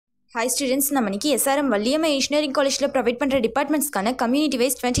Hi students, நம்ம இன்னைக்கு SRM Valliammai Engineering Collegeல provide பண்ற டிபார்ட்மெண்ட்ஸ்க்கான கம்யூனிட்டி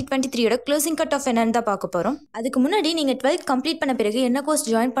வைஸ் 2023 ஓட க்ளோசிங் கட் ஆஃப் என்னன்னு தான் பார்க்க போறோம். அதுக்கு முன்னாடி நீங்க 12th கம்ப்ளீட் பண்ண பிறகு என்ன கோர்ஸ்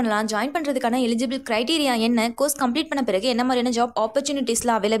ஜாயின் பண்ணலாம், ஜாயின் பண்றதுக்கான எலிஜிபிள் கிரைட்டீரியா என்ன, கோர்ஸ் கம்ப்ளீட் பண்ண பிறகு என்ன மாதிரியான ஜாப்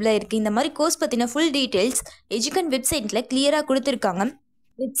ஆப்பர்ச்சுனிட்டிஸ்லாம் அவைலபிளா இருக்கு, இந்த மாதிரி கோர்ஸ் பத்தின ஃபுல் டீடைல்ஸ் எஜுகன் வெப்சைட்ல கிளியரா கொடுத்திருக்காங்க.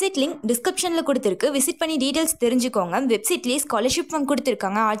 வெப்சைட் லிங்க் டிஸ்கிரிப்ஷனில் கொடுத்துருக்கு, விசிட் பண்ணி டீடைல்ஸ் தெரிஞ்சுக்கோங்க. வெப்சைட்லேயே ஸ்காலர்ஷிப் ஃபார்ம்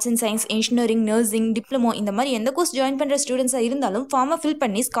கொடுத்துருக்காங்க. Arts and science, engineering, nursing, diploma இந்த மாதிரி எந்த கோர்ஸ் ஜாயின் பண்ணுற ஸ்டூடெண்ட்ஸாக இருந்தாலும் ஃபார்மை ஃபில்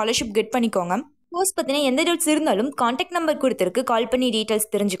பண்ணி ஸ்காலர்ஷிப் கெட் பண்ணிக்கோங்க. கோர்ஸ் பற்றின எந்த டவுட்ஸ் இருந்தாலும் கான்டாக்ட் நம்பர் கொடுத்துருக்கு, கால் பண்ணி டீடைல்ஸ்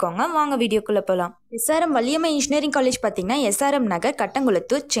தெரிஞ்சுக்கோங்க. வாங்க வீடியோக்குள்ளே போகலாம். SRM Valliammai Engineering College பார்த்தீங்கன்னா SRM நகர்,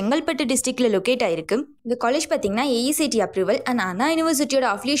 கட்டங்குளத்தூர், செங்கல்பட்டு டிஸ்ட்ரிக்டில் லொக்கேட் ஆயிருக்கு. இந்த காலேஜ் பார்த்தீங்கன்னா AECT அப்ரூவல் அண்ட் அண்ணா யூனிவர்சிட்டியோட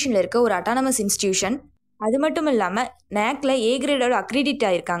அஃபிலியேஷனில் இருக்க ஒரு அட்டானமஸ் இன்ஸ்டிடியூஷன். அது மட்டும் இல்லாமல் நேக்கில் A கிரேடோட அக்ரிடிட்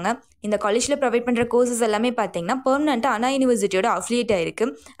ஆகிருக்காங்க. இந்த காலேஜில் ப்ரொவைட் பண்ணுற கோர்சஸ் எல்லாமே பார்த்தீங்கன்னா பெர்மனெண்ட்டாக அண்ணா யூனிவர்சிட்டியோட அஃபிலியேட் ஆகிருக்கு.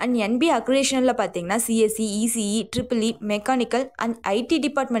 அண்ட் NB அக்ரிடேஷனில் பார்த்தீங்கன்னா CSE, ECE, EEE, mechanical and IT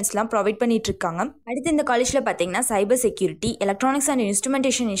டிபார்ட்மெண்ட்ஸ்லாம் provide பண்ணிட்டு இருக்காங்க. அடுத்து இந்த காலேஜில் பார்த்தீங்கன்னா cyber security, electronics and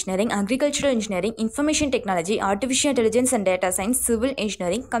instrumentation engineering, agricultural engineering, information technology, artificial intelligence and data science, civil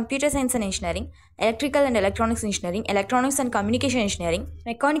engineering, computer science and engineering, electrical and electronics engineering, electronics and communication engineering,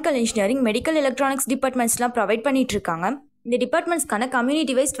 mechanical engineering, medical electronics டிபார்ட்மெண்ட்ஸ்லாம் provide பண்ணிட்டு இருக்காங்க. இந்த டிபார்ட்மெண்ட்ஸ்க்கான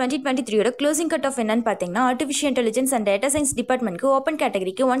community wise 2023 closing cut off என்னன்னு பார்த்தீங்கன்னா artificial intelligence and data science டிபார்ட்மெண்ட்க்கு open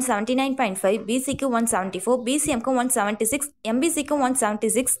கேட்டகரிக்கு 179.5, பிசிக்கு 174, பிசிஎம்க்கு 176, எம்பிசிக்கு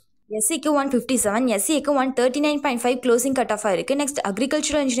 176, எஸ்சிக்கு 157, எஸ்சிக்கு 139.5 closing cut off ஆயிருக்கு. நெக்ஸ்ட்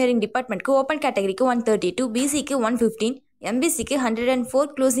அக்ரிகல்ச்சரல் இன்ஜினியரிங் டிபார்ட்மெண்ட்க்கு ஓப்பன் கேட்டகரிக்கு 132, பிசிக்கு 115, எம்பிசிக்கு 104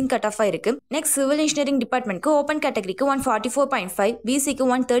 க்ளோசிங் கட் ஆஃப் ஆயிருக்கு. நெக்ஸ்ட் சிவில் இன்ஜினியரிங் டிபார்ட்மெண்ட்க்கு ஓப்பன் கேட்டகரிக்கு 144.5, பிசிக்கு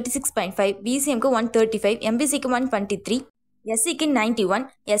 136.5, பிசிஎம்க்கு 135, எம்பிசிக்கு 123, எஸ்சிக்கு 91,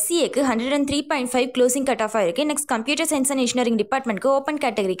 எஸ்சிஏக்கு 103.5 க்ளோசிங் கட் ஆஃப் ஆயிருக்கு. Next computer science and engineering டிபார்ட்மெண்ட்க்கு open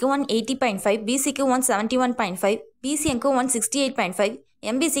கேட்டகரிக்கு 180.5, பிசிக்கு 171.5, பிசிஎம்க்கு 168.5,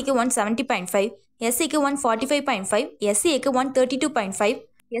 எம்பிசிக்கு 170.5, எஸ்சிக்கு 145.5, எஸ்சிஏக்கு 132.5,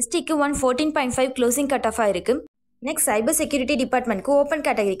 எஸ்டிக்கு 114.5 க்ளோசிங் கட் ஆஃப் ஆயிருக்கு. நெக்ஸ்ட் சைபர் செக்யூரிட்டி டிபார்ட்மெண்ட்க்கு ஓப்பன்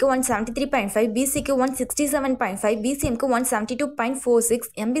கேட்டகரிக்கு 173.5, பிசிக்கு 167.5, பிசிஎம்க்கு 172.46,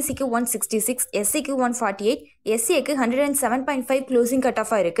 எம்பிசிக்கு 166, எஸ்சிக்கு 148, எஸ்சிஏக்கு 107.5 க்ளோசிங் கட்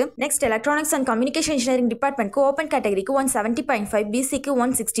ஆஃப் ஆயிருக்கு. Next electronics and communication engineering டிபார்ட்மெண்ட்க்கு open கேட்டகரிக்கு 170.5, பிசிக்கு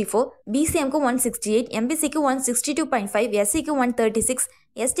 164, பிசிஎம்க்கு 168, எம்பிசிக்கு 162.5, எஸ்சிக்கு 136,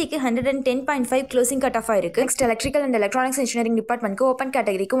 எஸ்டிக்கு 110.5 க்ளோசிங் கட் ஆஃப் ஆயிருக்கு. Next electrical and electronics engineering டிபார்ட்மெண்ட்க்கு open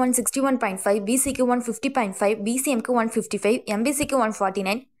கேட்டகரிக்கு 161.5, பிசிக்கு 150.5, பிசிஎம்க்கு 155, எம்பிசிக்கு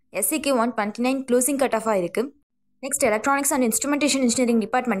 149, எஸ்சிக்கு 129 க்ளோசிங் கட் ஆஃப் ஆயிருக்கு. Next electronics and instrumentation engineering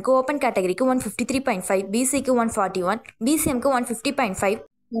டிபார்ட்மெண்ட்க்கு open கேட்டகரிக்கு 153.5, பிசிக்கு 141, பிசிஎம்க்கு 150.5,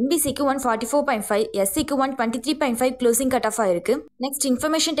 எம்பிசிக்கு 144.5, எஸ்சிக்கு 123.5 க்ளோசிங் கட் ஆஃப் ஆயிருக்கு. நெக்ஸ்ட்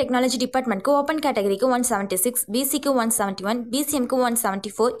இன்ஃபர்மேஷன் டெக்னாலஜி டிபார்ட்மெண்ட்க்கு ஓப்பன் கேட்டகரிக்கு 176, பிசிக்கு 171, பிசிஎம்க்கு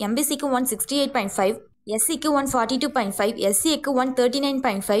 174, எம்பிசிக்கு 168.5, எஸ்சிக்கு 142.5, எஸ்சிஏக்கு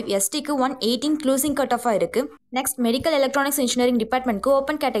 139.5, எஸ்டிக்கு 118 க்ளோசிங் கட் ஆஃப் ஆயிருக்கு. Next medical electronics engineering டிபார்ட்மெண்ட்க்கு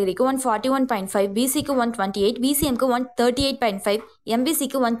open கேட்டகரிக்கு 141.5, பிசிக்கு 128, பிசிஎம்க்கு 138.5,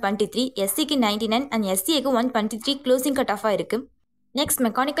 எம்பிசிக்கு 123, எஸ்சிக்கு 99 அண்ட் எஸ்சிஏக்கு 123 க்ளோசிங் கட் ஆஃப் ஆயிருக்கு. நெக்ஸ்ட்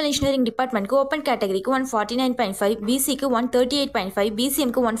மெக்கானிக்கல் இன்ஜினியரிங் டிபார்ட்மெண்ட்க்கு ஓப்பன் கேட்டகரிக்கு 149.5, பிசிக்கு 138.5,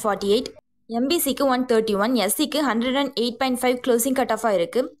 பிசிஎம்க்கு 148, எம்பிசிக்கு 131, எஸ்சிக்கு 108.5 க்ளோசிங் கட் ஆஃப்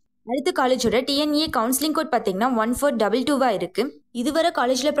ஆயிருக்கு. அடுத்த காலேஜோட TNA கவுன்சிலிங் கோட் பார்த்தீங்கன்னா 1422 இருக்கு. இதுவரை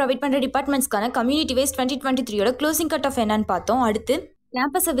காலேஜில் ப்ரொவைட் பண்ணுற டிபார்ட்மெண்ட்ஸ்க்கான community wise 2023 closing cut off என்னன்னு பார்த்தோம். அடுத்து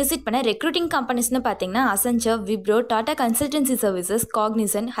கேம்பஸை விசிட் பண்ண ரெக்ரூட்டிங் கம்பெனிஸ்னு பார்த்தீங்கன்னா Accenture, Wipro, Tata consultancy services,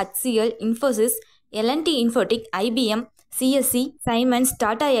 Cognizant, HCL, Infosys, L&T Infotech, IBM, CSC, Symons,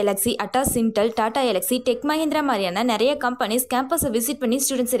 Tata LXi, அட்டா சிம்டல், டாடா எலக்ஸி, டெக் மஹிந்திரா மாதிரியான நிறைய கம்பெனிஸ் கேம்பஸை விசிட் பண்ணி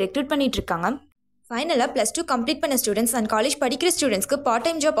ஸ்டூடெண்ட்ஸை ரெக்ரூட் பண்ணிட்டு இருக்காங்க. ஃபைனலாக +2 கம்ப்ளீட் பண்ண ஸ்டூடெண்ட்ஸ் அண்ட் காலேஜ் படிக்கிற ஸ்டூடெண்ட்ஸ்க்கு பார்ட்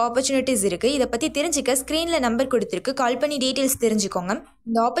டைம் ஜாப் ஆப்பர்ச்சுனிட்டிஸ் இருக்குது. இதை பற்றி தெரிஞ்சுக்க ஸ்க்ரீனில் நம்பர் கொடுத்துருக்கு, கால் பண்ணி டீட்டெயில்ஸ் தெரிஞ்சுக்கோங்க.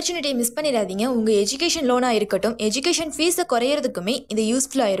 இந்த ஆப்பர்ச்சுனிட்டியை மிஸ் பண்ணிடாதீங்க. உங்கள் எஜுகேஷன் லோனாக இருக்கட்டும், எஜுகேஷன் ஃபீஸை குறையிறதுக்குமே இது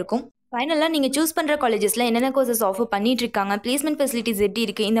யூஸ்ஃபுல்லாக இருக்கும். ஃபைனலாக நீங்கள் சூஸ் பண்ணுற காலேஜஸில் என்னென்ன கோர்சஸ் ஆஃபர் பண்ணிட்டு இருக்காங்க, பிளேஸ்மெண்ட் ஃபெசிலிட்டிஸ் எப்படி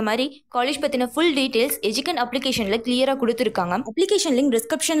இருக்குது, இந்த மாதிரி காலேஜ் பற்றின ஃபுல் டீட்டெயில்ஸ் எஜுகன் அப்ளிகேஷனில் கிளியராக கொடுத்துருக்காங்க. அப்ளிகேஷன் லிங்க்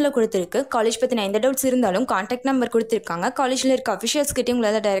டிஸ்கிரிப்ஷனில் கொடுத்துருக்கு. காலேஜ் பற்றின எந்த டவுட்ஸ் இருந்தாலும் கான்டாக்ட் நம்பர் கொடுத்துருக்காங்க. காலேஜில் இருக்க அஃபிஷியல்ஸ் கிட்டே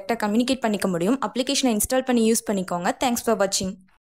உங்களால் டைரெக்டாக கம்யூனிகேட் பண்ணிக்க முடியும். அப்ளிகேஷனை இன்ஸ்டால் பண்ணி யூஸ் பண்ணிக்கோங்க. தேங்க்ஸ் ஃபார் வாட்சிங்.